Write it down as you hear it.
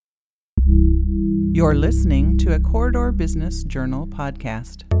You're listening to a Corridor Business Journal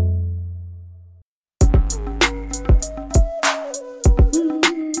podcast.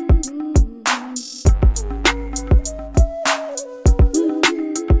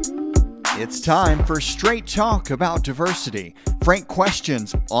 It's time for straight talk about diversity, frank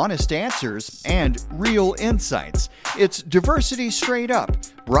questions, honest answers, and real insights. It's Diversity Straight Up,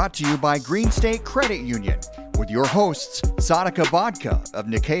 brought to you by Green State Credit Union, with your hosts Sadika Bodka of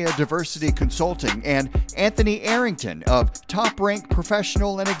Nikea Diversity Consulting and Anthony Arrington of Top Rank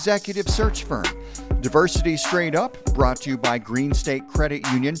Professional and Executive Search Firm. Diversity Straight Up, brought to you by Green State Credit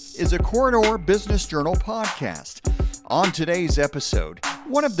Union, is a Corridor Business Journal podcast. On today's episode,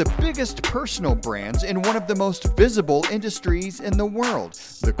 one of the biggest personal brands in one of the most visible industries in the world,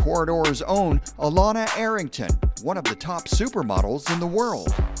 the Corridor's own Alana Arrington, one of the top supermodels in the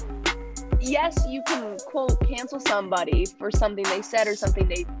world. Yes, you can, quote, cancel somebody for something they said or something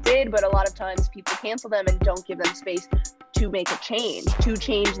they did, but a lot of times people cancel them and don't give them space to make a change, to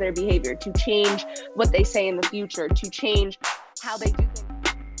change their behavior, to change what they say in the future, to change how they do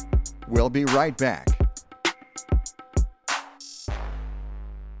things. We'll be right back.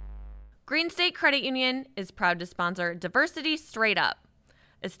 Green State Credit Union is proud to sponsor Diversity Straight Up.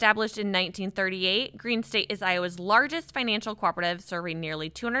 Established in 1938, Green State is Iowa's largest financial cooperative, serving nearly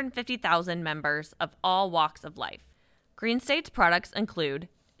 250,000 members of all walks of life. Green State's products include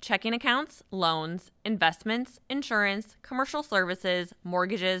checking accounts, loans, investments, insurance, commercial services,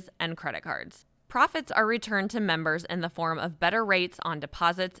 mortgages, and credit cards. Profits are returned to members in the form of better rates on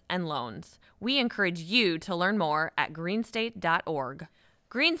deposits and loans. We encourage you to learn more at greenstate.org.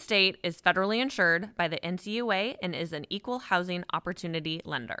 Green State is federally insured by the NCUA and is an equal housing opportunity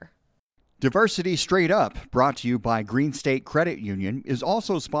lender. Diversity Straight Up, brought to you by Green State Credit Union, is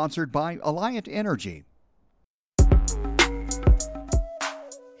also sponsored by Alliant Energy.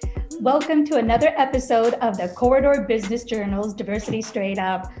 Welcome to another episode of the Corridor Business Journal's Diversity Straight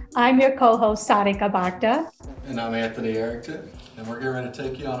Up. I'm your co-host, Sadika Bodka. And I'm Anthony Arrington. And we're getting ready to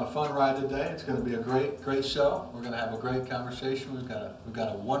take you on a fun ride today. It's going to be a great show. We're going to have a great conversation. We've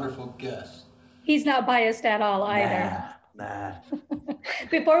got a wonderful guest. He's not biased at all either. Nah.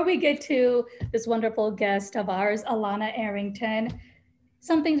 Before we get to this wonderful guest of ours, Alana Arrington,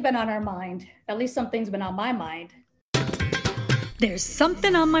 something's been on our mind. At least something's been on my mind. There's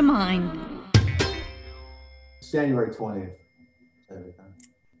something on my mind. It's January 20th.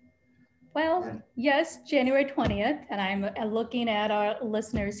 Well, yes, January 20th, and I'm looking at our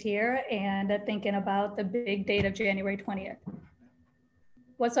listeners here and thinking about the big date of January 20th.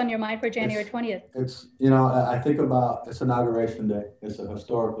 What's on your mind for January 20th? I think about it's Inauguration Day. It's a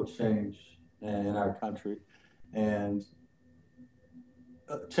historical change in our country. And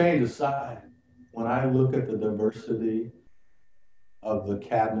change aside, when I look at the diversity of the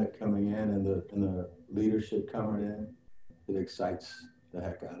cabinet coming in and the leadership coming in, it excites the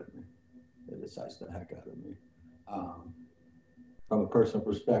heck out of me. From a personal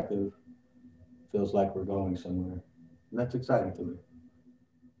perspective, feels like we're going somewhere. And that's exciting to me.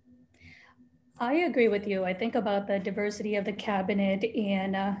 I agree with you. I think about the diversity of the cabinet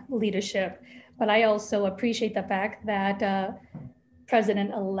and leadership, but I also appreciate the fact that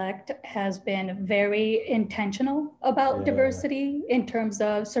President-elect has been very intentional about diversity in terms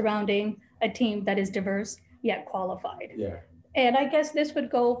of surrounding a team that is diverse yet qualified. Yeah. And I guess this would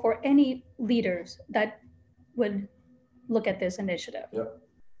go for any leaders that would look at this initiative. Yep.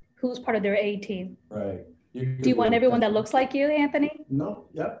 Who's part of their A team? Right. Do you want everyone that looks like you, Anthony? No.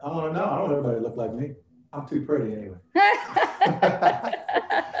 Yep. I want to know. I don't want everybody to look like me. I'm too pretty anyway.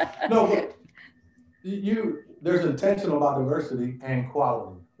 No, but there's intentional about diversity and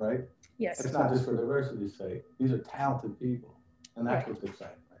quality, right? Yes. It's not just for diversity's sake. These are talented people, and that's what's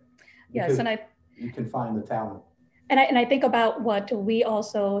exciting, right? Yes, and you can find the talent. And I think about what we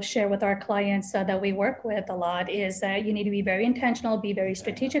also share with our clients that we work with a lot is that you need to be very intentional, be very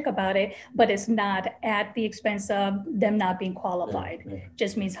strategic about it, but it's not at the expense of them not being qualified. Yeah.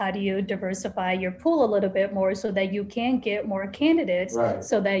 Just means how do you diversify your pool a little bit more so that you can get more candidates,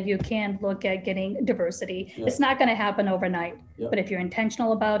 so that you can look at getting diversity. Yeah. It's not going to happen overnight, but if you're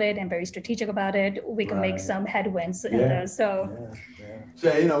intentional about it and very strategic about it, we can make some headwinds in this. So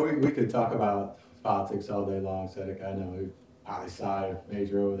we could talk about politics all day long, Cedric. I know poli-sci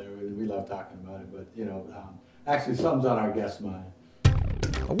major over there. We love talking about it, but actually something's on our guest's mind.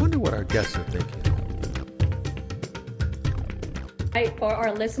 I wonder what our guests are thinking. For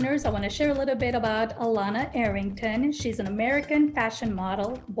our listeners, I want to share a little bit about Alana Arrington. She's an American fashion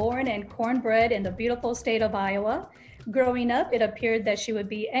model, born and cornbred in the beautiful state of Iowa. Growing up, it appeared that she would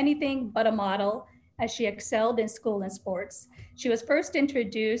be anything but a model, as she excelled in school and sports. She was first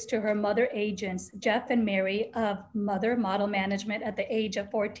introduced to her mother agents, Jeff and Mary of Mother Model Management at the age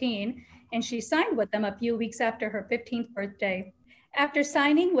of 14, and she signed with them a few weeks after her 15th birthday. After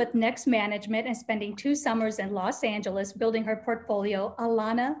signing with Next Management and spending 2 summers in Los Angeles building her portfolio,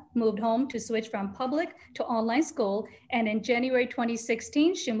 Alana moved home to switch from public to online school. And in January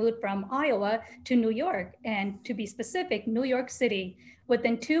 2016, she moved from Iowa to New York, and to be specific, New York City.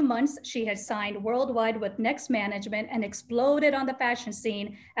 Within 2 months, she had signed worldwide with Next Management and exploded on the fashion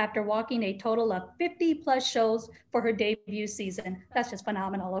scene after walking a total of 50 plus shows for her debut season. That's just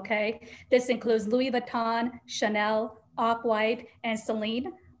phenomenal, okay? This includes Louis Vuitton, Chanel, Off-White, and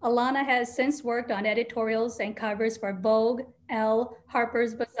Celine. Alana has since worked on editorials and covers for Vogue, Elle,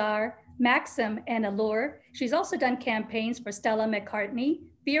 Harper's Bazaar, Maxim, and Allure. She's also done campaigns for Stella McCartney,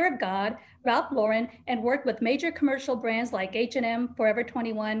 Fear of God, Ralph Lauren, and worked with major commercial brands like H&M, Forever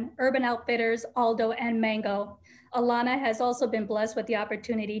 21, Urban Outfitters, Aldo, and Mango. Alana has also been blessed with the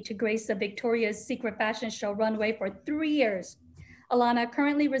opportunity to grace the Victoria's Secret fashion show runway for 3 years. Alana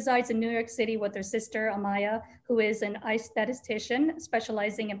currently resides in New York City with her sister, Amaya, who is an aesthetician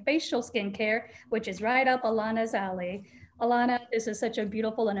specializing in facial skincare, which is right up Alana's alley. Alana, this is such a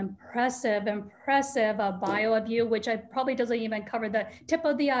beautiful and impressive bio of you, which I probably doesn't even cover the tip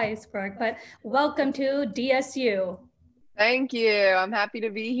of the iceberg, but welcome to DSU. Thank you. I'm happy to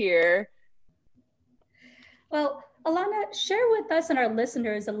be here. Well, Alana, share with us and our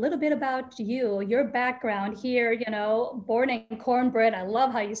listeners a little bit about you, your background here, born in Cornbread. I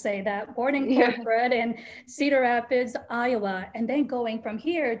love how you say that, born in Cornbread in Cedar Rapids, Iowa, and then going from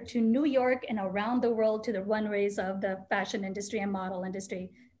here to New York and around the world to the runways of the fashion industry and model industry.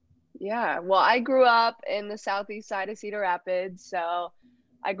 Yeah, well, I grew up in the southeast side of Cedar Rapids. So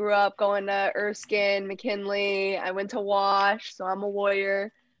I grew up going to Erskine, McKinley. I went to Wash, so I'm a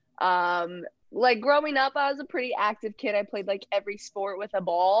Warrior. Like growing up, I was a pretty active kid. I played like every sport with a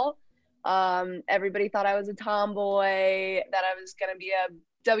ball. Everybody thought I was a tomboy, that I was going to be a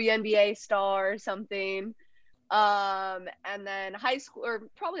WNBA star or something. And then high school, or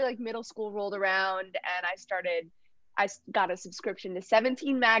probably like middle school, rolled around, and I got a subscription to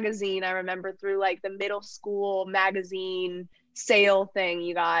 17 magazine. I remember through like the middle school magazine sale thing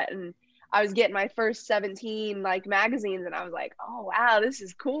you got, and I was getting my first 17 like magazines, and I was like, oh wow, this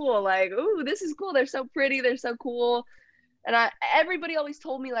is cool. Like, ooh, this is cool. They're so pretty. They're so cool. And everybody always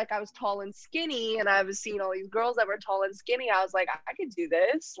told me like I was tall and skinny, and I was seeing all these girls that were tall and skinny. I was like, I could do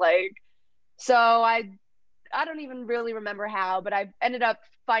this. Like, so I don't even really remember how, but I ended up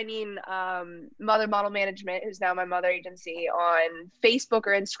finding Mother Model Management, who's now my mother agency, on Facebook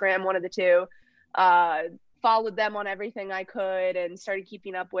or Instagram, one of the two. Followed them on everything I could and started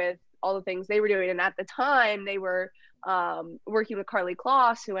keeping up with all the things they were doing. And at the time they were working with Karlie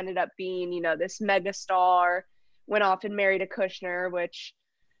Kloss, who ended up being, this mega star, went off and married a Kushner, which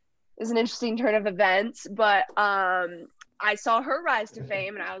is an interesting turn of events. But I saw her rise to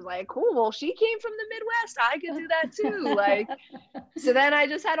fame, and I was like, cool, well, she came from the Midwest. I could do that too. Like, so then I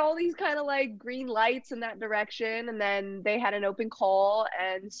just had all these kind of like green lights in that direction. And then they had an open call.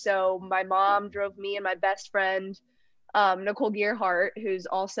 And so my mom drove me and my best friend, Nicole Gearhart, who's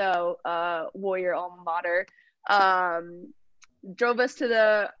also a Warrior alma mater, drove us to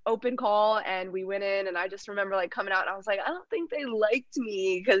the open call, and we went in, and I just remember like coming out, and I was like, I don't think they liked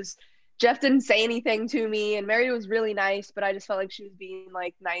me, because Jeff didn't say anything to me, and Mary was really nice, but I just felt like she was being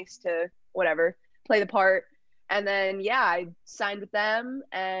like nice to whatever, play the part. And then I signed with them,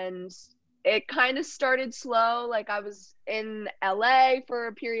 and it kind of started slow. Like I was in LA for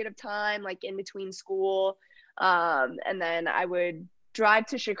a period of time, like in between school. And then I would drive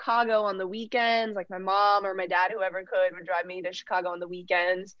to Chicago on the weekends, like my mom or my dad, whoever could, would drive me to Chicago on the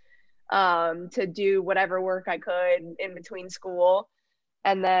weekends to do whatever work I could in between school.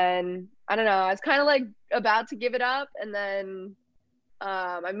 And then, I don't know, I was kind of like about to give it up. And then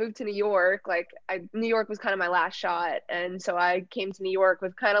I moved to New York. New York was kind of my last shot. And so I came to New York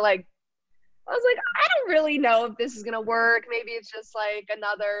with kind of like, I was like, I don't really know if this is going to work. Maybe it's just like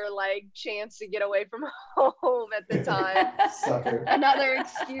another like chance to get away from home at the time. Another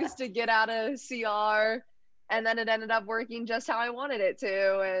excuse to get out of CR. And then it ended up working just how I wanted it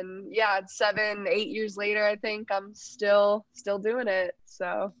to. And yeah, 7-8 years later, I think I'm still doing it.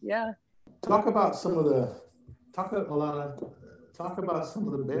 So yeah. Talk about some of the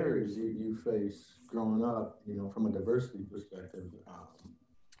barriers you face growing up, from a diversity perspective.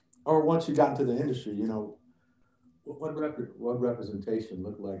 Or once you got into the industry, what representation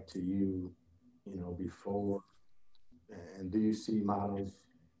looked like to you, before, and do you see models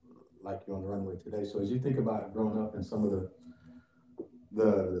like you on the runway today? So as you think about growing up and some of the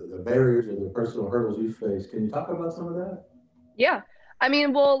the barriers or the personal hurdles you face. Can you talk about some of that? Yeah. I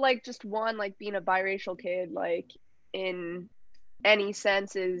mean, well, like just one, like being a biracial kid, like in any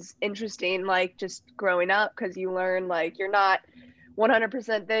sense is interesting, like just growing up, because you learn like you're not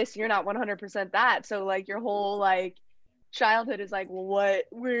 100% this, you're not 100% that. So like your whole like childhood is like, well,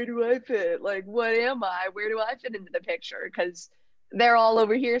 where do I fit? Like, what am I? Where do I fit into the picture? Because they're all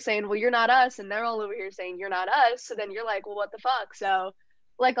over here saying, well, you're not us. And they're all over here saying, you're not us. So then you're like, well, what the fuck? So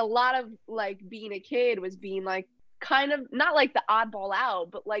like a lot of like being a kid was being like kind of not like the oddball out,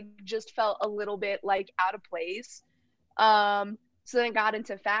 but like just felt a little bit like out of place. So then got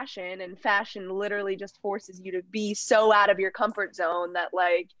into fashion, and fashion literally just forces you to be so out of your comfort zone that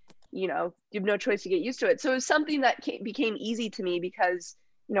like, you know, you have no choice to get used to it. So it was something that became easy to me because,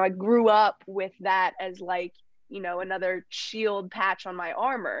 you know, I grew up with that as like, you know, another shield patch on my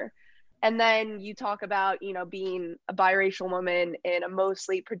armor. And then you talk about, you know, being a biracial woman in a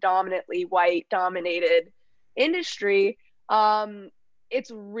mostly predominantly white dominated industry.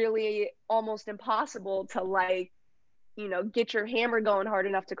 It's really almost impossible to like, you know, get your hammer going hard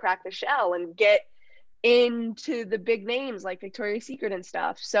enough to crack the shell and get into the big names like Victoria's Secret and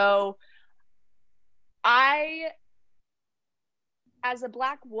stuff. So as a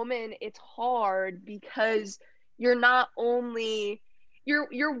Black woman, it's hard because you're not only,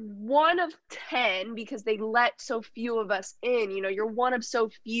 you're one of 10 because they let so few of us in, you know, you're one of so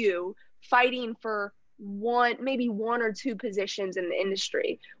few fighting for maybe one or two positions in the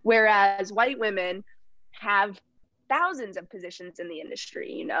industry. Whereas white women have thousands of positions in the industry.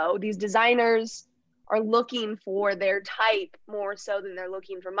 You know, these designers are looking for their type more so than they're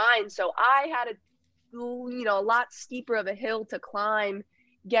looking for mine. So I had a lot steeper of a hill to climb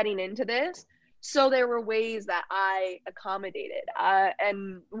getting into this. So there were ways that I accommodated.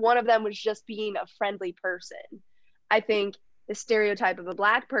 And one of them was just being a friendly person. I think the stereotype of a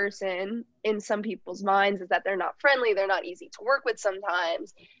Black person in some people's minds is that they're not friendly, they're not easy to work with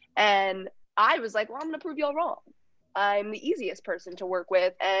sometimes. And I was like, well, I'm going to prove y'all wrong. I'm the easiest person to work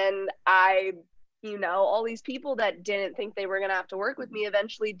with. And all these people that didn't think they were going to have to work with me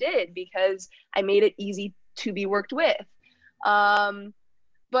eventually did, because I made it easy to be worked with.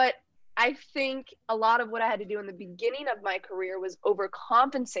 But I think a lot of what I had to do in the beginning of my career was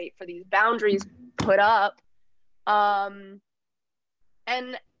overcompensate for these boundaries put up. And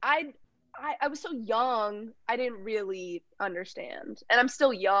I was so young, I didn't really understand. And I'm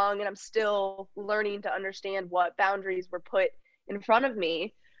still young and I'm still learning to understand what boundaries were put in front of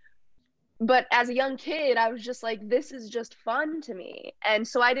me. But as a young kid, I was just like, this is just fun to me. And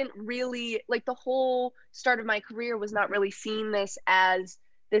so I didn't really, like, the whole start of my career was not really seeing this as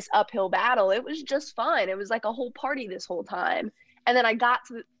this uphill battle. It was just fun. It was like a whole party this whole time. And then I got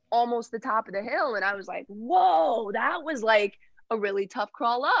to almost the top of the hill and I was like, whoa, that was like a really tough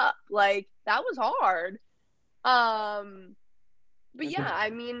crawl up. Like, that was hard. But yeah, I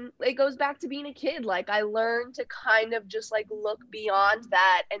mean, it goes back to being a kid. Like, I learned to kind of just like look beyond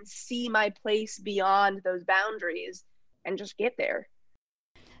that and see my place beyond those boundaries and just get there.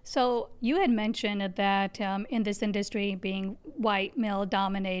 So you had mentioned that in this industry being white, male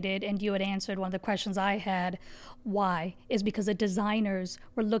dominated, and you had answered one of the questions I had, why? Is because the designers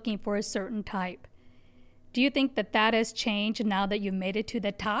were looking for a certain type. Do you think that that has changed now that you made it to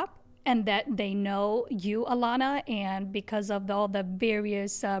the top and that they know you, Alana, and because of all the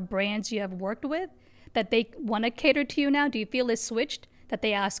various brands you have worked with, that they want to cater to you now? Do you feel it's switched, that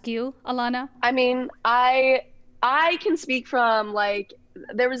they ask you, Alana? I mean, I can speak from, like,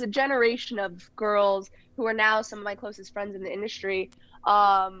 there was a generation of girls who are now some of my closest friends in the industry,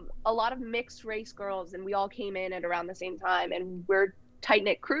 a lot of mixed race girls, and we all came in at around the same time, and we're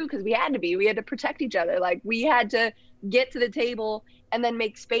tight-knit crew because we had to protect each other. Like, we had to get to the table and then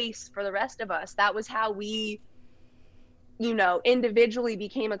make space for the rest of us. That was how we, individually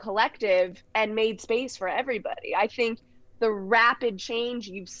became a collective and made space for everybody. I think the rapid change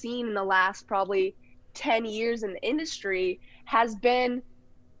you've seen in the last probably 10 years in the industry has been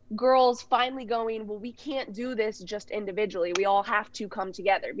girls finally going, well, we can't do this just individually. We all have to come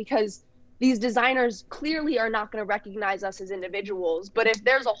together, because these designers clearly are not going to recognize us as individuals. But if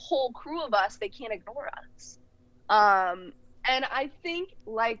there's a whole crew of us, they can't ignore us. And I think,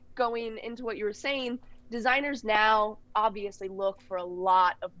 like, going into what you were saying, designers now obviously look for a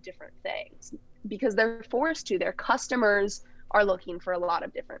lot of different things because they're forced to. Their customers are looking for a lot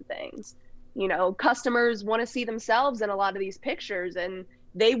of different things. Customers want to see themselves in a lot of these pictures, and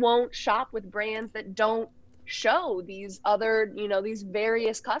they won't shop with brands that don't show these other, these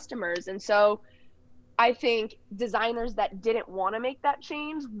various customers. And so I think designers that didn't want to make that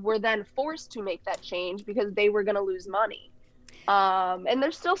change were then forced to make that change because they were going to lose money. And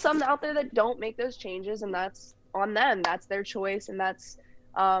there's still some out there that don't make those changes, and that's on them. That's their choice, and that's,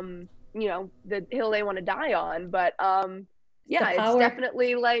 the hill they want to die on. But yeah, it's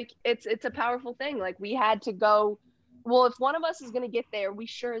definitely like, it's a powerful thing. Like, we had to go, well, if one of us is going to get there, we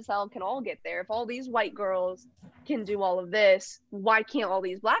sure as hell can all get there. If all these white girls can do all of this, why can't all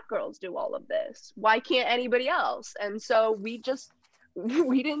these black girls do all of this? Why can't anybody else? And so we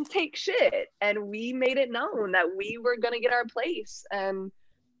didn't take shit, and we made it known that we were going to get our place. And,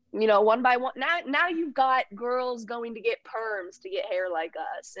 one by one, now you've got girls going to get perms to get hair like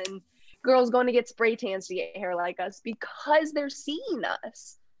us, and girls going to get spray tans to get hair like us, because they're seeing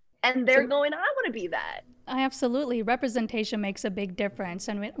us and they're going, I want to be that. Absolutely. Representation makes a big difference.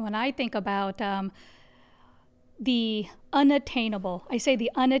 And when I think about the unattainable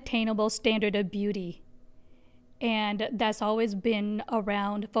standard of beauty, and that's always been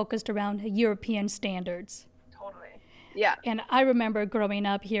focused around European standards. Totally. Yeah. And I remember growing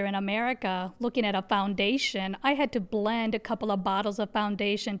up here in America, looking at a foundation, I had to blend a couple of bottles of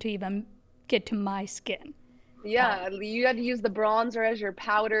foundation to even get to my skin. Yeah, you had to use the bronzer as your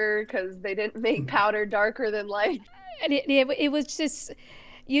powder because they didn't make powder darker than light. And it was just,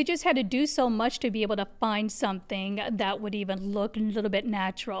 you just had to do so much to be able to find something that would even look a little bit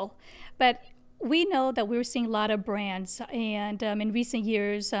natural. But we know that we're seeing a lot of brands, and in recent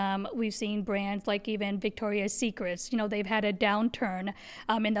years, we've seen brands like even Victoria's Secrets. They've had a downturn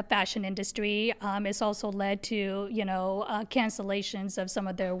in the fashion industry. It's also led to, cancellations of some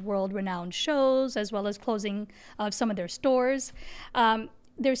of their world-renowned shows, as well as closing of some of their stores.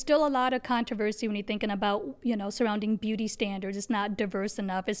 There's still a lot of controversy when you're thinking about, surrounding beauty standards. It's not diverse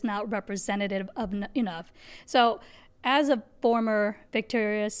enough. It's not representative enough. So, as a former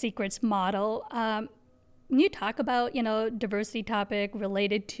Victoria's Secrets model, can you talk about, diversity topic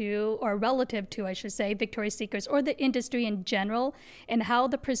related to, or relative to, I should say, Victoria's Secrets or the industry in general, and how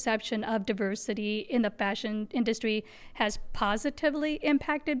the perception of diversity in the fashion industry has positively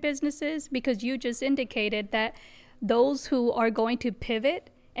impacted businesses? Because you just indicated that those who are going to pivot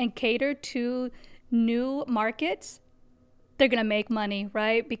and cater to new markets, they're going to make money,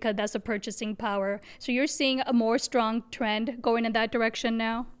 right? Because that's a purchasing power. So you're seeing a more strong trend going in that direction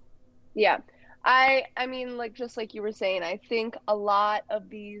now? Yeah. I mean, just like you were saying, I think a lot of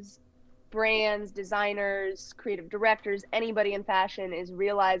these brands, designers, creative directors, anybody in fashion is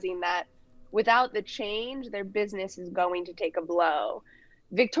realizing that without the change, their business is going to take a blow.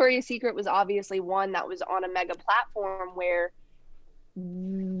 Victoria's Secret was obviously one that was on a mega platform where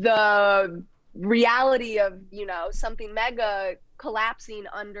the reality of, something mega collapsing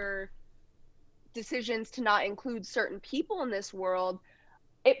under decisions to not include certain people in this world,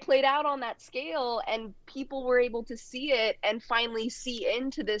 it played out on that scale, and people were able to see it and finally see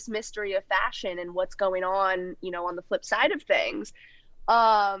into this mystery of fashion and what's going on, on the flip side of things.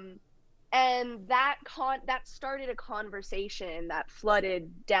 And that started a conversation that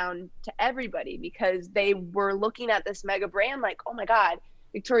flooded down to everybody, because they were looking at this mega brand like, oh my God,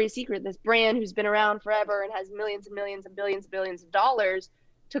 Victoria's Secret, this brand who's been around forever and has millions and millions and billions of dollars,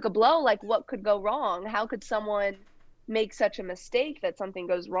 took a blow. Like, what could go wrong? How could someone make such a mistake that something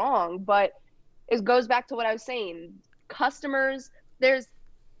goes wrong? But it goes back to what I was saying. Customers, there's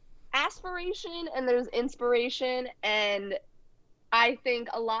aspiration and there's inspiration, and I think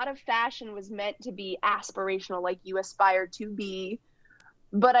a lot of fashion was meant to be aspirational, like you aspire to be.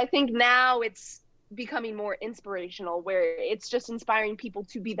 But I think now it's becoming more inspirational, where it's just inspiring people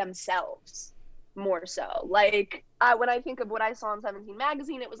to be themselves more so. Like, when I think of what I saw in 17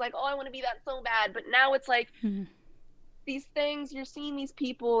 magazine, it was like, oh, I want to be that so bad. But now it's like, these things, you're seeing these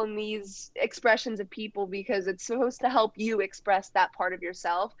people and these expressions of people because it's supposed to help you express that part of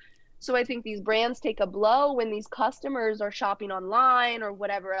yourself. So I think these brands take a blow when these customers are shopping online or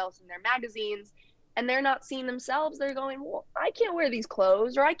whatever else in their magazines, and they're not seeing themselves. They're going, well, I can't wear these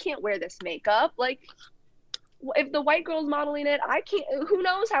clothes, or I can't wear this makeup. Like, if the white girl's modeling it, I can't, who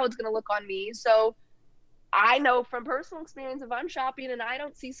knows how it's going to look on me. So I know from personal experience, if I'm shopping and I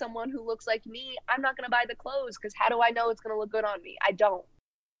don't see someone who looks like me, I'm not going to buy the clothes, because how do I know it's going to look good on me? I don't.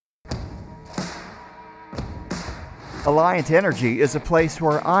 Alliant Energy is a place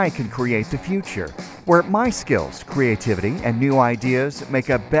where I can create the future, where my skills, creativity, and new ideas make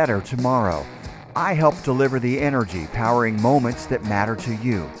a better tomorrow. I help deliver the energy powering moments that matter to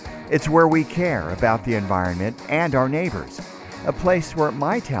you. It's where we care about the environment and our neighbors, a place where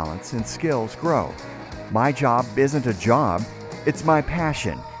my talents and skills grow. My job isn't a job, it's my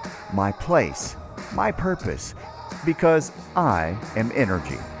passion, my place, my purpose, because I am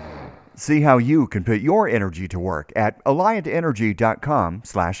energy. See how you can put your energy to work at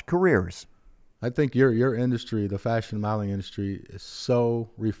alliantenergy.com/careers. I think your industry, the fashion modeling industry, is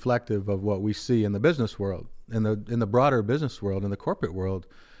so reflective of what we see in the business world, in the broader business world, in the corporate world,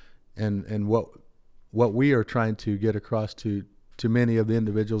 and what we are trying to get across to many of the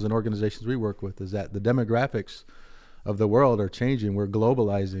individuals and organizations we work with is that the demographics of the world are changing. We're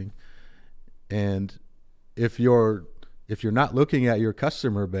globalizing, and if you're not looking at your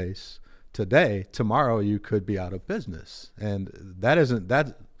customer base today, tomorrow you could be out of business, and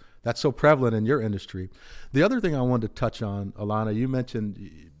that's so prevalent in your industry. The other thing I wanted to touch on, Alana, you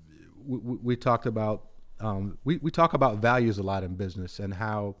mentioned we talked about we talk about values a lot in business, and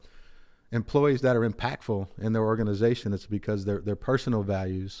how employees that are impactful in their organization, it's because their personal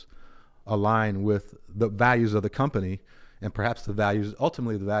values align with the values of the company, and perhaps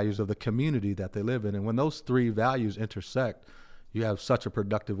ultimately the values of the community that they live in. And when those three values intersect, you have such a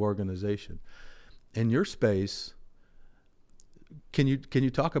productive organization. In your space, can you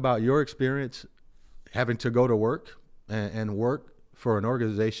talk about your experience having to go to work and work for an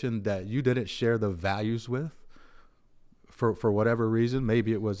organization that you didn't share the values with for whatever reason?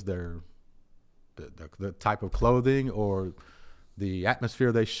 Maybe it was the type of clothing or the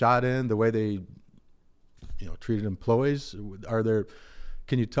atmosphere they shot in, the way they treated employees.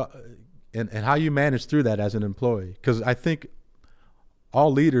 Can you talk and how you manage through that as an employee? Because I think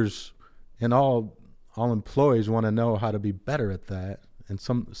all leaders and all employees want to know how to be better at that, and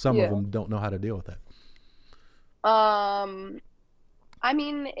some of them don't know how to deal with that. I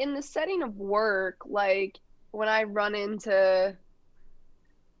mean, in the setting of work, like when I run into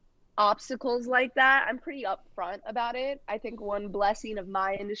obstacles like that, I'm pretty upfront about it. I think one blessing of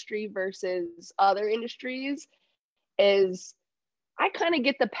my industry versus other industries is I kind of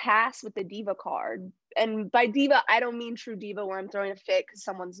get the pass with the diva card. And by diva, I don't mean true diva where I'm throwing a fit because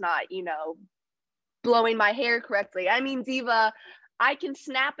someone's not, blowing my hair correctly. I mean diva, I can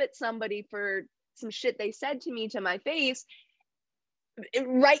snap at somebody for some shit they said to me to my face.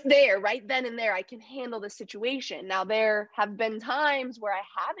 Right then and there, I can handle the situation. Now, there have been times where I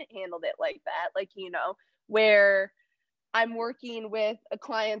haven't handled it like that, where I'm working with a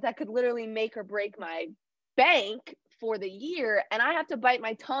client that could literally make or break my bank for the year, and I have to bite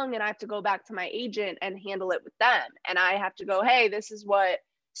my tongue and I have to go back to my agent and handle it with them. And I have to go, hey, this is what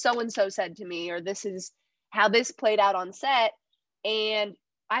so-and-so said to me, or this is how this played out on set. And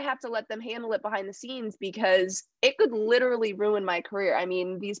I have to let them handle it behind the scenes because it could literally ruin my career. I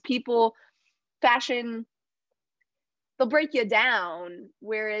mean, these people, fashion, they'll break you down.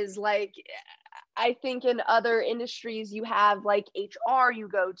 Whereas I think in other industries, you have HR you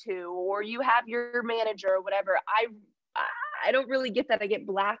go to, or you have your manager or whatever. I don't really get that. I get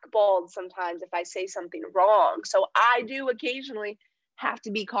blackballed sometimes if I say something wrong. So I do occasionally have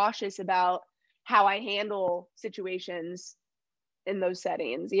to be cautious about how I handle situations in those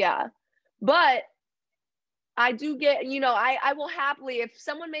settings. Yeah. But I do get, I will happily, if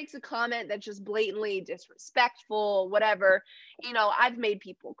someone makes a comment that's just blatantly disrespectful, whatever, I've made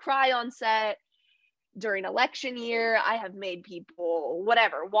people cry on set during election year. I have made people,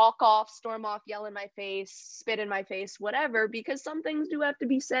 walk off, storm off, yell in my face, spit in my face, whatever, because some things do have to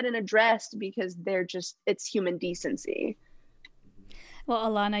be said and addressed because it's human decency. Well,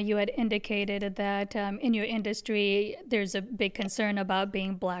 Alana, you had indicated that in your industry, there's a big concern about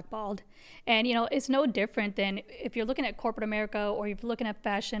being blackballed. And, it's no different than if you're looking at corporate America or if you're looking at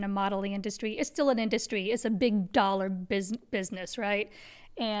fashion and modeling industry, it's still an industry. It's a big dollar business, right?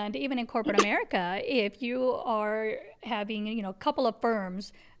 And even in corporate America, if you are having, a couple of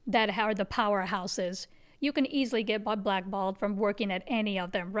firms that are the powerhouses, you can easily get blackballed from working at any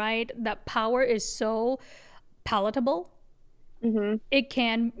of them, right? That power is so palatable. Mm-hmm. It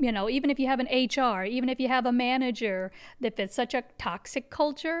can, even if you have an HR, even if you have a manager, if it's such a toxic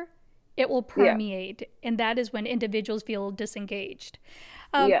culture, it will permeate. Yeah. And that is when individuals feel disengaged.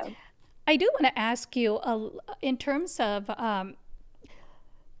 I do want to ask you, in terms of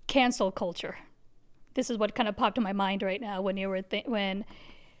cancel culture, this is what kind of popped in my mind right now when you were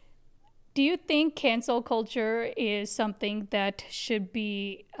do you think cancel culture is something that should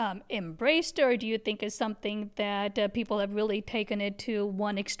be embraced, or do you think it's something that people have really taken it to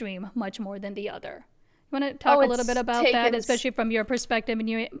one extreme much more than the other? You want to talk a little bit about that, especially from your perspective in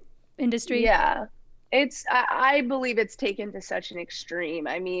your industry? Yeah, I believe it's taken to such an extreme.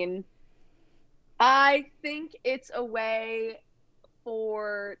 I mean, I think it's a way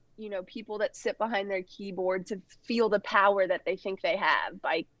for, people that sit behind their keyboard to feel the power that they think they have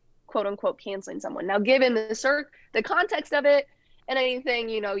by quote unquote canceling someone. Now, given the context of it and anything,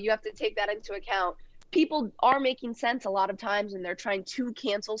 you have to take that into account. People are making sense a lot of times and they're trying to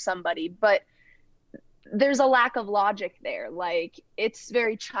cancel somebody, but there's a lack of logic there. Like, it's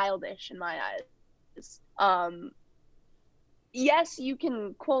very childish in my eyes. Yes, you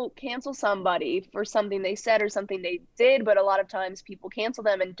can quote cancel somebody for something they said or something they did, but a lot of times people cancel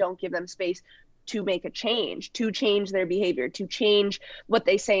them and don't give them space to make a change, to change their behavior, to change what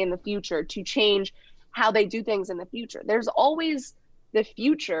they say in the future, to change how they do things in the future. There's always the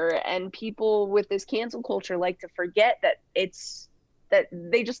future, and people with this cancel culture like to forget that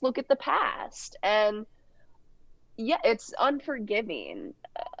they just look at the past. And yeah, it's unforgiving.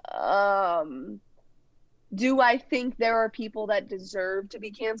 Do I think there are people that deserve to be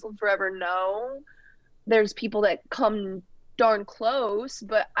canceled forever? No. There's people that come darn close,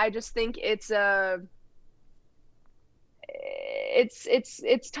 but I just think it's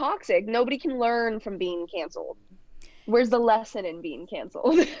toxic. Nobody can learn from being canceled. Where's the lesson in being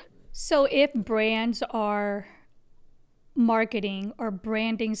canceled? So if brands are marketing or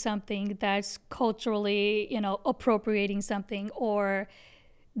branding something that's culturally, appropriating something, or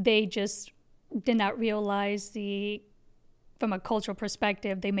they just did not realize from a cultural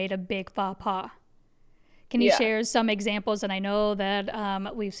perspective, they made a big faux pas. Can you share some examples? And I know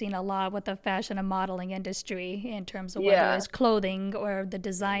that we've seen a lot with the fashion and modeling industry in terms of whether it's clothing or the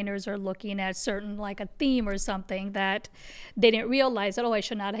designers are looking at certain, like a theme or something that they didn't realize that, I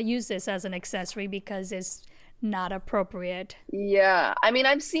should not use this as an accessory because it's not appropriate. Yeah. I mean,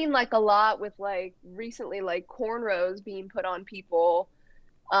 I've seen like a lot with like recently, like cornrows being put on people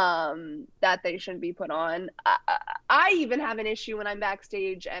that they shouldn't be put on. I even have an issue when I'm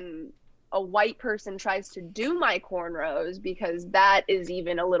backstage and a white person tries to do my cornrows, because that is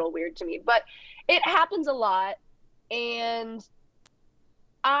even a little weird to me. But it happens a lot. And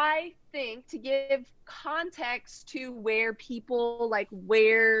I think, to give context to where people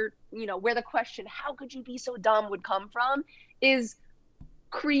where the question, how could you be so dumb, would come from, is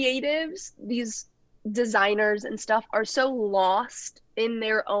creatives, these designers and stuff, are so lost in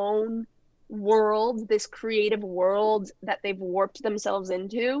their own world, this creative world that they've warped themselves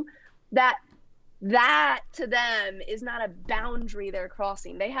into, that to them is not a boundary they're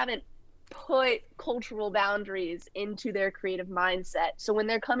crossing. They haven't put cultural boundaries into their creative mindset. So when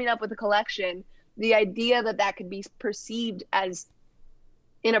they're coming up with a collection, the idea that could be perceived as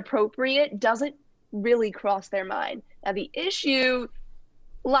inappropriate doesn't really cross their mind. Now, the issue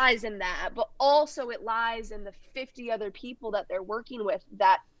lies in that, but also it lies in the 50 other people that they're working with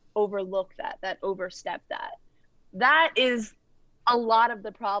that overlook that overstep that. That is a lot of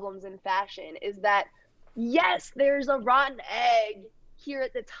the problems in fashion, is that yes, there's a rotten egg here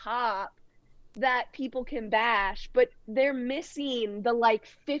at the top that people can bash, but they're missing the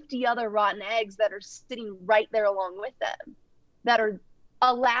 50 other rotten eggs that are sitting right there along with them, that are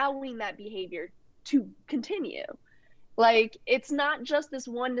allowing that behavior to continue. It's not just this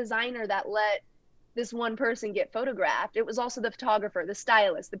one designer that let this one person get photographed. It was also the photographer, the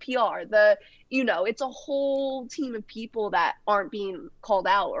stylist, the PR, it's a whole team of people that aren't being called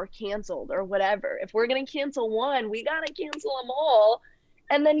out or canceled or whatever. If we're going to cancel one, we got to cancel them all.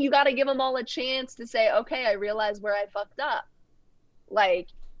 And then you got to give them all a chance to say, okay, I realize where I fucked up.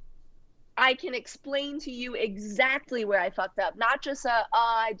 I can explain to you exactly where I fucked up, not just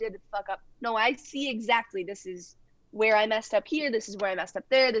I did fuck up. No, I see exactly, this is where I messed up here, this is where I messed up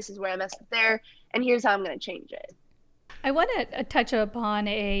there, this is where I messed up there, and here's how I'm going to change it. I want to touch upon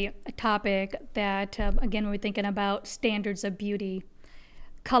a topic that, again, when we're thinking about standards of beauty,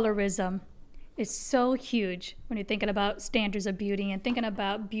 colorism is so huge when you're thinking about standards of beauty and thinking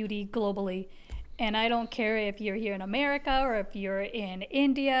about beauty globally. And I don't care if you're here in America or if you're in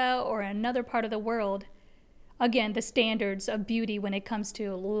India or another part of the world. Again, the standards of beauty when it comes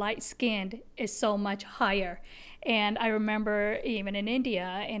to light-skinned is so much higher. And I remember even in India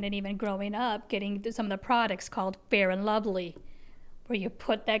and then even growing up getting some of the products called Fair and Lovely, where you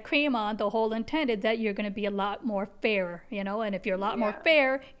put that cream on, the whole intended that you're going to be a lot more fairer, and if you're a lot more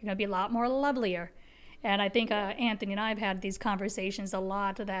fair, you're going to be a lot more lovelier. And I think Anthony and I have had these conversations a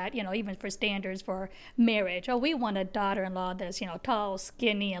lot that, even for standards for marriage, we want a daughter-in-law that's, tall,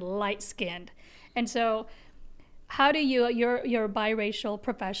 skinny, and light-skinned. And so how do you're a biracial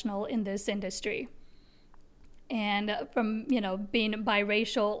professional in this industry. And from, being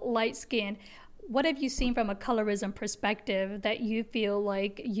biracial, light-skinned, what have you seen from a colorism perspective that you feel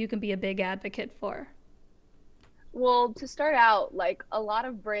like you can be a big advocate for? Well, to start out, a lot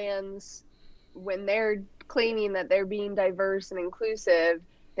of brands, when they're claiming that they're being diverse and inclusive,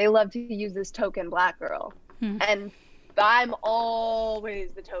 they love to use this token Black girl. And I'm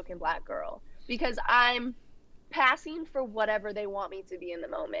always the token Black girl because I'm passing for whatever they want me to be in the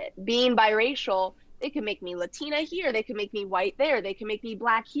moment. Being biracial, they can make me Latina here, they can make me white there, they can make me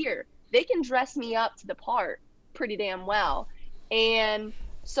Black here. they can dress me up to the part pretty damn well. And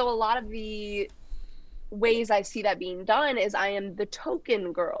so a lot of the ways I see that being done is I am the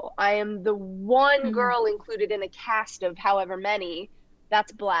token girl. I am the one girl included in a cast of however many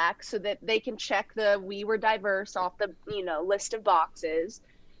that's Black, so that they can check the we were diverse off the, you know, list of boxes.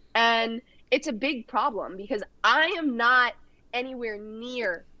 And it's a big problem because I am not anywhere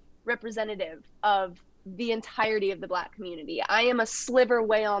near representative of the entirety of the Black community. I am a sliver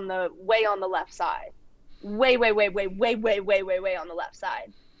way on the left side. Way on the left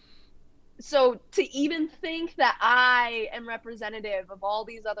side. So to even think that I am representative of all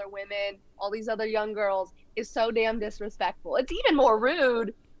these other women, all these other young girls, is so damn disrespectful. It's even more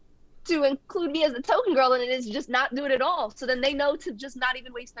rude to include me as a token girl than it is just not do it at all. So then they know to just not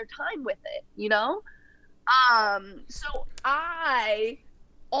even waste their time with it, you know? So I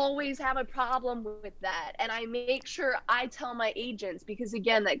always have a problem with that. And I make sure I tell my agents, because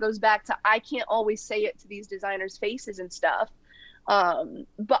again, that goes back to, I can't always say it to these designers' faces and stuff.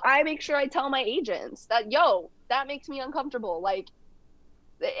 But I make sure I tell my agents that, yo, that makes me uncomfortable. Like,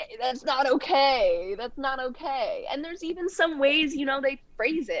 that's not okay. That's not okay. And there's even some ways, you know, they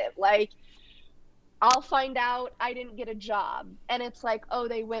phrase it. Like, I'll find out I didn't get a job. And it's like, oh,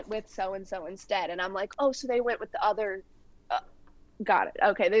 they went with so-and-so instead. And I'm like, oh, so they went with the other, got it.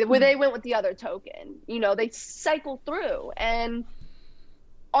 Okay. They went with the other token. You know, they cycle through. And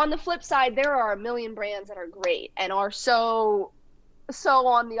on the flip side, there are a million brands that are great and are so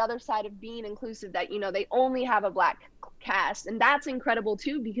on the other side of being inclusive that, you know, they only have a Black cast. And that's incredible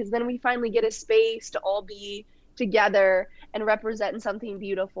too, because then we finally get a space to all be together and represent something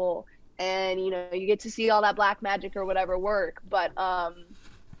beautiful. And, you know, you get to see all that Black magic or whatever work. But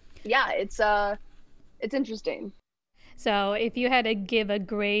yeah, it's interesting. So if you had to give a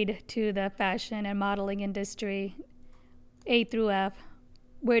grade to the fashion and modeling industry, A through F,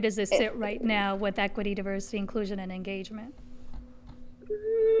 where does it sit right now with equity, diversity, inclusion, and engagement?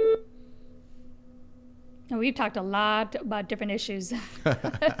 And we've talked a lot about different issues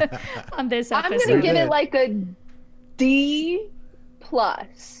on this episode. I'm going to give it like a D+,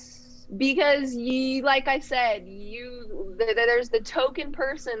 because like I said, there's the token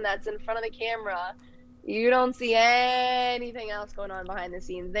person that's in front of the camera. You don't see anything else going on behind the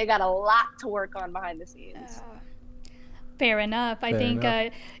scenes. They got a lot to work on behind the scenes. Fair enough. I think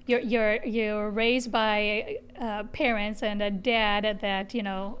you're raised by parents and a dad that, you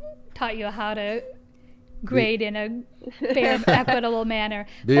know, taught you how to grade in a fair, equitable manner.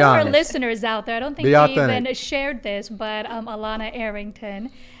 For our listeners out there, I don't think we even shared this, but Alana Arrington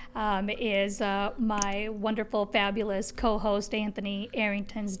is my wonderful, fabulous co-host Anthony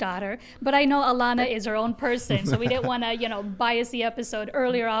Arrington's daughter. But I know Alana is her own person, so we didn't want to, you know, bias the episode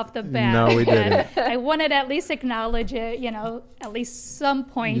earlier off the bat. No, we didn't. I wanted to at least acknowledge it, you know, at least some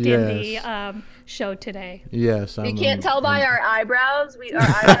point in the show today. Yes. You can't tell by our eyebrows. Our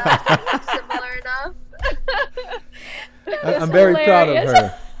eyebrows look similar enough. I'm very proud of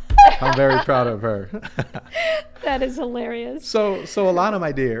her. I'm very proud of her. That is hilarious. So Alana,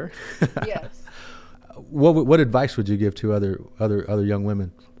 my dear. Yes. What advice would you give to other young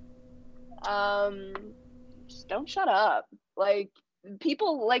women? Just don't shut up. Like,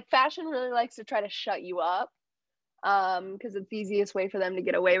 people, like, fashion really likes to try to shut you up, because it's the easiest way for them to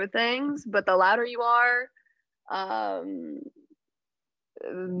get away with things. But the louder you are,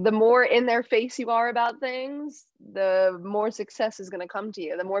 the more in their face you are about things, the more success is going to come to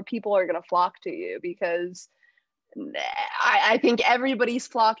you. The more people are going to flock to you, because I think everybody's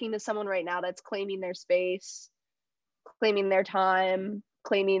flocking to someone right now that's claiming their space, claiming their time,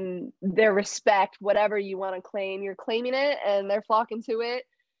 claiming their respect, whatever you want to claim, you're claiming it and they're flocking to it.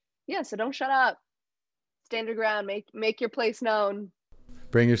 Yeah, so don't shut up. Stand your ground, make your place known.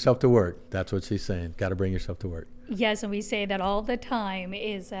 Bring yourself to work. That's what she's saying. Got to bring yourself to work. Yes, and we say that all the time,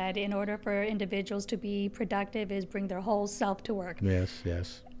 is that in order for individuals to be productive is bring their whole self to work.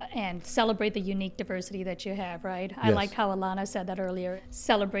 Yes. And celebrate the unique diversity that you have, right? I Yes. liked how Alana said that earlier.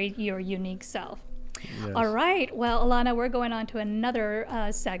 Celebrate your unique self. Yes. All right. Well, Alana, we're going on to another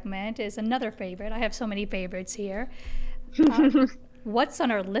segment. Is another favorite. I have so many favorites here. What's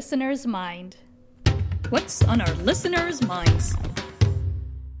on our listeners' mind? What's on our listeners' minds?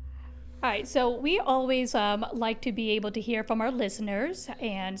 All right, so we always like to be able to hear from our listeners.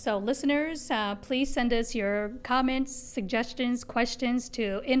 And so listeners, please send us your comments, suggestions, questions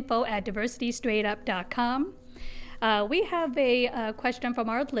to info@diversitystraightup.com. We have a question from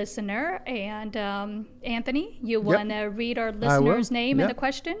our listener. And Anthony, you want to read our listener's name and the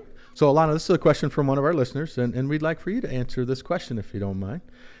question? So Alana, this is a question from one of our listeners, and we'd like for you to answer this question if you don't mind.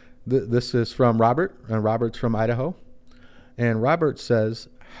 This is from Robert, and Robert's from Idaho. And Robert says,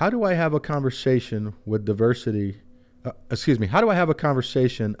 how do I have a conversation with diversity? How do I have a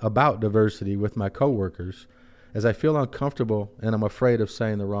conversation about diversity with my coworkers as I feel uncomfortable and I'm afraid of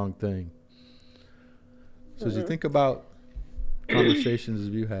saying the wrong thing? So as you think about conversations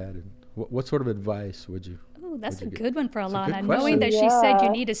you had, and what sort of advice would you? Oh, that's a get? good one for It's a Alana. good Knowing that question. she said you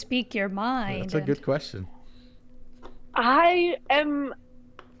Yeah. need to speak your mind. That's a good question. I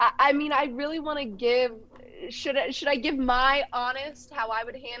mean, I really want to give. Should I give my honest how I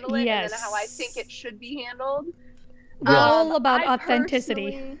would handle it, and then how I think it should be handled? All about I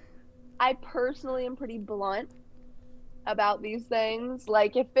authenticity. I personally am pretty blunt about these things.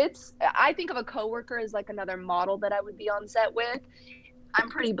 Like if it's, I think of a coworker as like another model that I would be on set with. I'm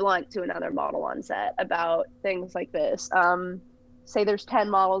pretty blunt to another model on set about things like this. Say there's 10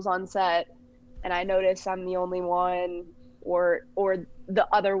 models on set and I notice I'm the only one, or the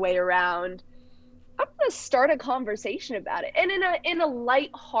other way around. I'm gonna start a conversation about it, and in a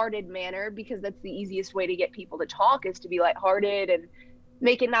light-hearted manner, because that's the easiest way to get people to talk, is to be lighthearted and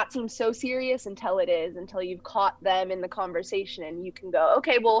make it not seem so serious until you've caught them in the conversation, and you can go,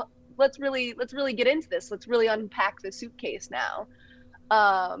 okay, well, let's really get into this. Let's really unpack the suitcase now.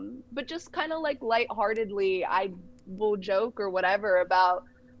 But just kind of like lightheartedly, I will joke or whatever about,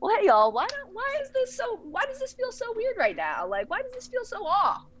 well, hey y'all, why does this feel so weird right now? Like, why does this feel so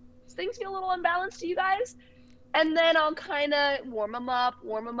off? Does things feel a little unbalanced to you guys? And then I'll kind of warm them up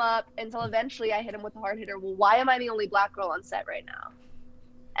until eventually I hit them with a hard hitter. Well, why am I the only black girl on set right now?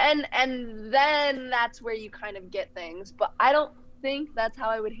 And then that's where you kind of get things. But I don't think that's how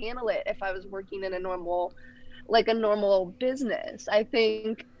I would handle it if I was working in a normal business. I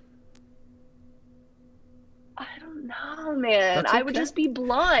think, I don't know, man. That's I would okay. just be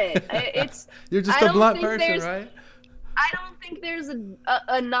blunt. You're just I a don't blunt think person, there's- right? I don't think there's a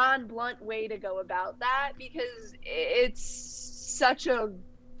non-blunt way to go about that, because it's such a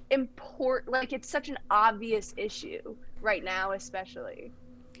important, like, it's such an obvious issue right now, especially.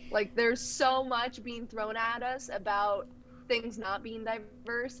 Like, there's so much being thrown at us about things not being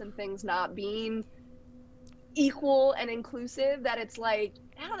diverse and things not being equal and inclusive, that it's like,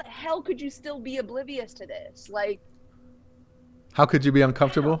 how the hell could you still be oblivious to this? Like, How could you be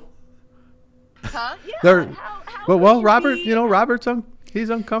uncomfortable? huh? Yeah. There- how Well, could you Robert, be- Robert's he's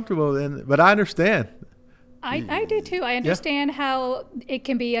uncomfortable, but I understand. I do too. I understand how it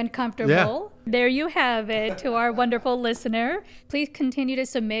can be uncomfortable. There you have it to our wonderful listener. Please continue to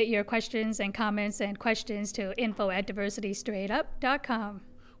submit your questions and comments and questions to info@diversitystraightup.com.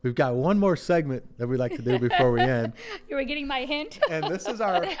 We've got one more segment that we'd like to do before we end, You were getting my hint? and this is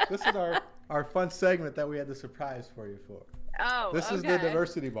our fun segment that we had the surprise for you for. Oh, This is the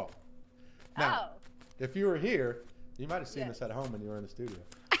diversity ball. Now, Oh. if you were here, you might have seen this at home when you were in the studio.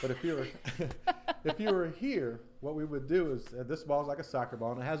 But if you were here, what we would do is this ball is like a soccer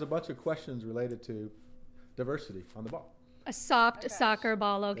ball, and it has a bunch of questions related to diversity on the ball. A soft soccer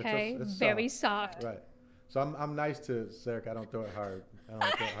ball, It's okay? it's Very soft. Right. So I'm nice to Sarek. I don't throw it hard.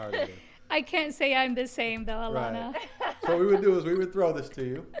 Either. I can't say I'm the same though, Alana. Right. So what we would do is we would throw this to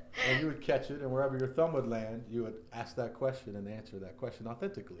you, and you would catch it, and wherever your thumb would land, you would ask that question and answer that question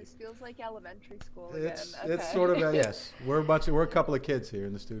authentically. This feels like elementary school again. It's sort of a yes. We're a couple of kids here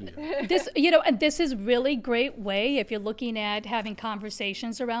in the studio. This, and this is really great way if you're looking at having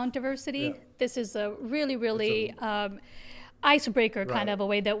conversations around diversity. Yeah. This is a really icebreaker kind Right. of a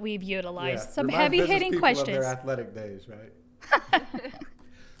way that we've utilized. Yeah. Some Remind business heavy-hitting people of questions. their athletic days, right?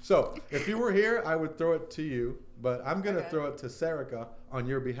 So if you were here, I would throw it to you, but I'm going to throw it to Sarika on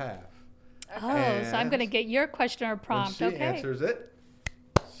your behalf. Oh, so I'm And going to get your question or When prompt. she Okay. answers it,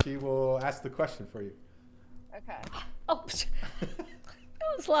 she will ask the question for you. Okay. Oh, I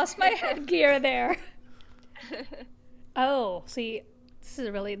almost lost my headgear there. Oh, see,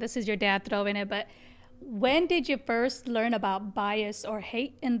 this is your dad throwing it, but when did you first learn about bias or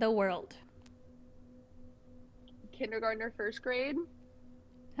hate in the world? Kindergarten or first grade.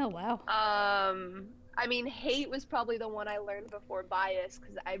 Oh, wow. I mean, hate was probably the one I learned before bias,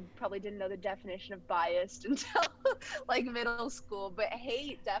 because I probably didn't know the definition of biased until like middle school. But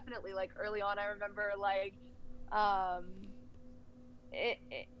hate, definitely, like early on, I remember like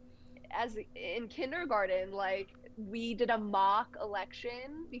as in kindergarten, like we did a mock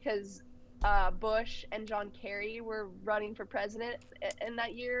election because Bush and John Kerry were running for president in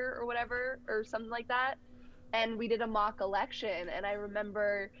that year or whatever, or something like that. And we did a mock election, and I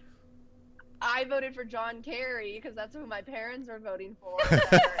remember I voted for John Kerry because that's who my parents were voting for. Or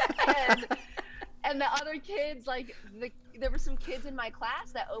whatever. and the other kids, like there were some kids in my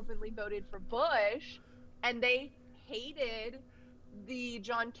class that openly voted for Bush, and they hated the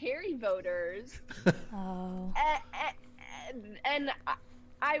John Kerry voters. Oh. And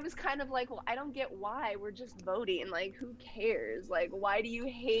I was kind of like, well, I don't get why. We're just voting. Like, who cares? Like, why do you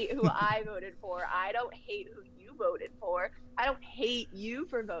hate who I voted for? I don't hate who you voted for. I don't hate you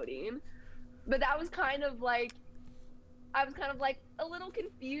for voting. But that was kind of like, I was kind of like a little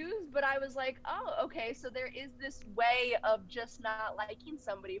confused, but I was like, oh, okay, so there is this way of just not liking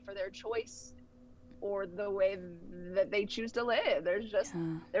somebody for their choice or the way that they choose to live. There's just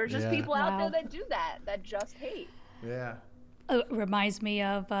people out there that do that just hate. Yeah. It reminds me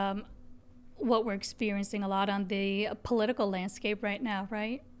of what we're experiencing a lot on the political landscape right now,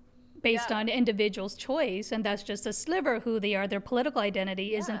 right? Based on individuals' choice, and that's just a sliver who they are. Their political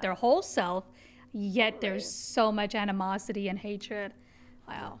identity isn't their whole self, yet there's so much animosity and hatred.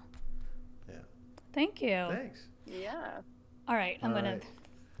 Wow. Yeah. Thank you. Thanks. Yeah. All right, I'm going to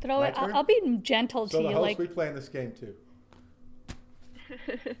throw it. I'll be gentle to you. So the host, we playing this game too.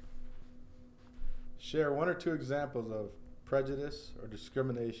 Share one or two examples of prejudice or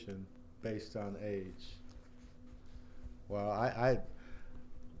discrimination based on age. Well,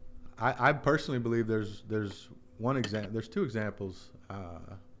 I personally believe there's one example. There's two examples.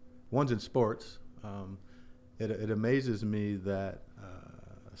 One's in sports. It amazes me that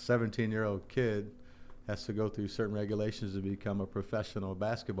a 17-year-old kid has to go through certain regulations to become a professional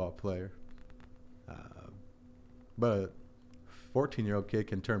basketball player. But a 14-year-old kid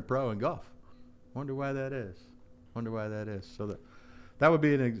can turn pro in golf. Wonder why that is. So that would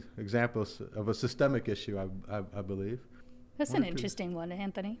be an example of a systemic issue, I believe. That's an interesting one,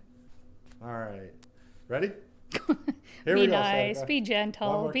 Anthony. All right. Ready? Here be nice, so, be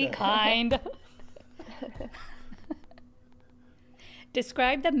gentle, be kind.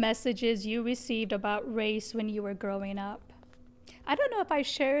 Describe the messages you received about race when you were growing up. I don't know if I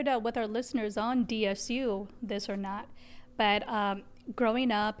shared with our listeners on DSU this or not, but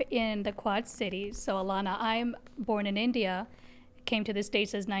growing up in the Quad Cities, so Alana, I'm born in India, came to the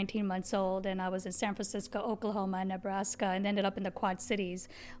States as 19 months old, and I was in San Francisco, Oklahoma, and Nebraska, and ended up in the Quad Cities,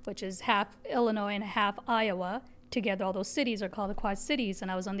 which is half Illinois and half Iowa. Together, all those cities are called the Quad Cities,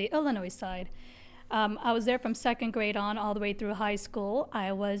 and I was on the Illinois side. I was there from second grade on all the way through high school.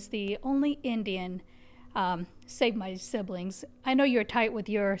 I was the only Indian, save my siblings. I know you're tight with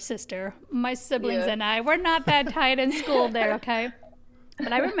your sister. My siblings and I, we're not that tight in school there, okay?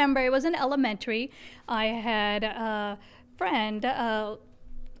 But I remember it was in elementary. I had a friend, a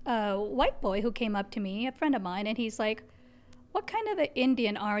white boy who came up to me, a friend of mine, and he's like, what kind of an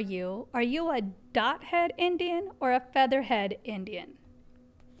Indian are you? Are you a dot-head Indian or a featherhead Indian?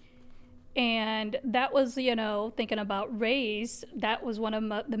 And that was, thinking about race, that was one of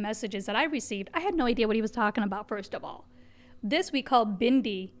the messages that I received. I had no idea what he was talking about, first of all. This we call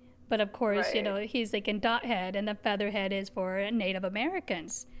bindi, but of course, he's thinking dot head, and the featherhead is for Native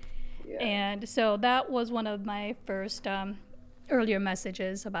Americans. Yeah. And so that was one of my first earlier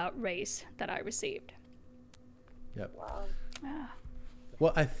messages about race that I received. Yep. Wow.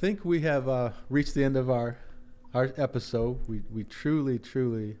 Well, I think we have reached the end of our episode. We truly,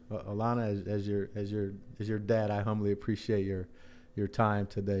 Alana, as your dad, I humbly appreciate your time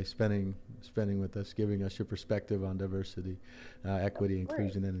today, spending with us, giving us your perspective on diversity, equity,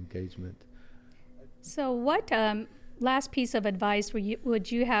 inclusion, and engagement. So, what last piece of advice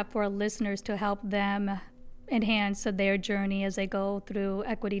would you have for our listeners to help them enhance their journey as they go through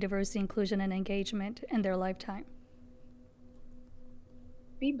equity, diversity, inclusion, and engagement in their lifetime?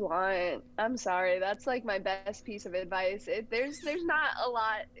 Be blunt. I'm sorry. That's like my best piece of advice. There's not a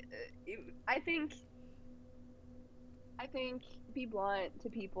lot. I think be blunt to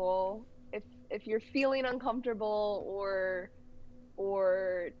people. If you're feeling uncomfortable or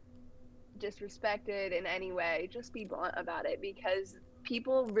disrespected in any way, just be blunt about it, because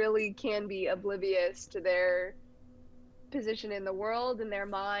people really can be oblivious to their position in the world, in their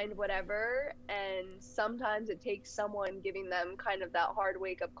mind, whatever, and sometimes it takes someone giving them kind of that hard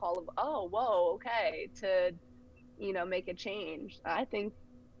wake-up call of, oh, whoa, okay, to make a change. I think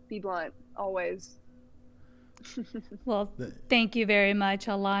be blunt always. Well, thank you very much,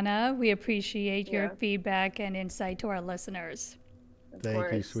 Alana. We appreciate your feedback and insight to our listeners.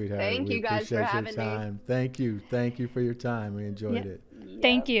 Thank you, sweetheart. Thank you guys for having me. Thank you for your time. We enjoyed it.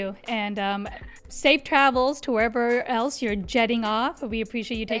 Thank you, and safe travels to wherever else you're jetting off. We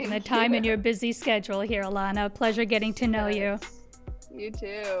appreciate you taking the time in your busy schedule here, Alana. Pleasure getting to know you. You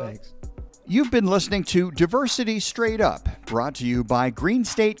too. Thanks. You've been listening to Diversity Straight Up, brought to you by Green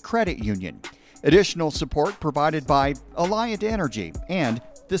State Credit Union. Additional support provided by Alliant Energy and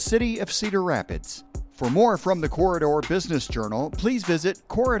the City of Cedar Rapids. For more from the Corridor Business Journal, please visit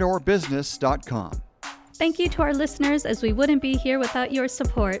corridorbusiness.com. Thank you to our listeners, as we wouldn't be here without your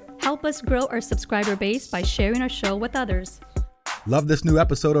support. Help us grow our subscriber base by sharing our show with others. Love this new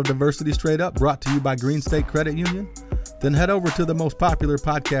episode of Diversity Straight Up, brought to you by Green State Credit Union? Then head over to the most popular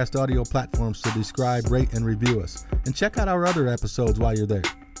podcast audio platforms to describe, rate, and review us. And check out our other episodes while you're there.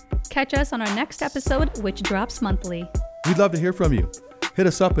 Catch us on our next episode, which drops monthly. We'd love to hear from you. Hit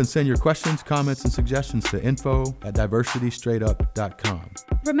us up and send your questions, comments, and suggestions to info@diversitystraightup.com.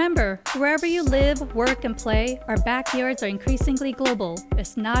 Remember, wherever you live, work, and play, our backyards are increasingly global.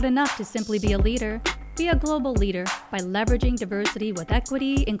 It's not enough to simply be a leader. Be a global leader by leveraging diversity with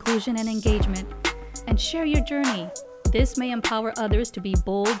equity, inclusion, and engagement. And share your journey. This may empower others to be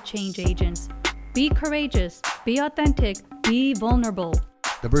bold change agents. Be courageous, be authentic, be vulnerable.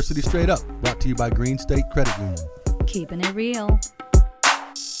 Diversity Straight Up, brought to you by Green State Credit Union. Keeping it real.